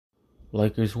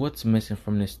Lakers, what's missing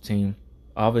from this team?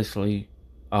 Obviously,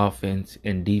 offense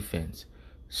and defense.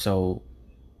 So,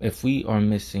 if we are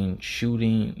missing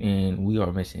shooting and we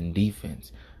are missing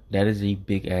defense, that is a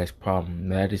big ass problem.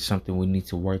 That is something we need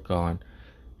to work on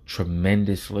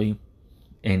tremendously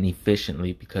and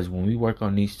efficiently, because when we work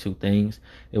on these two things,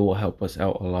 it will help us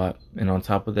out a lot. And on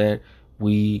top of that,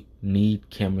 we need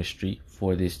chemistry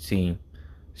for this team.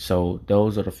 So,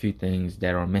 those are the few things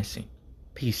that are missing.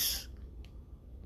 Peace.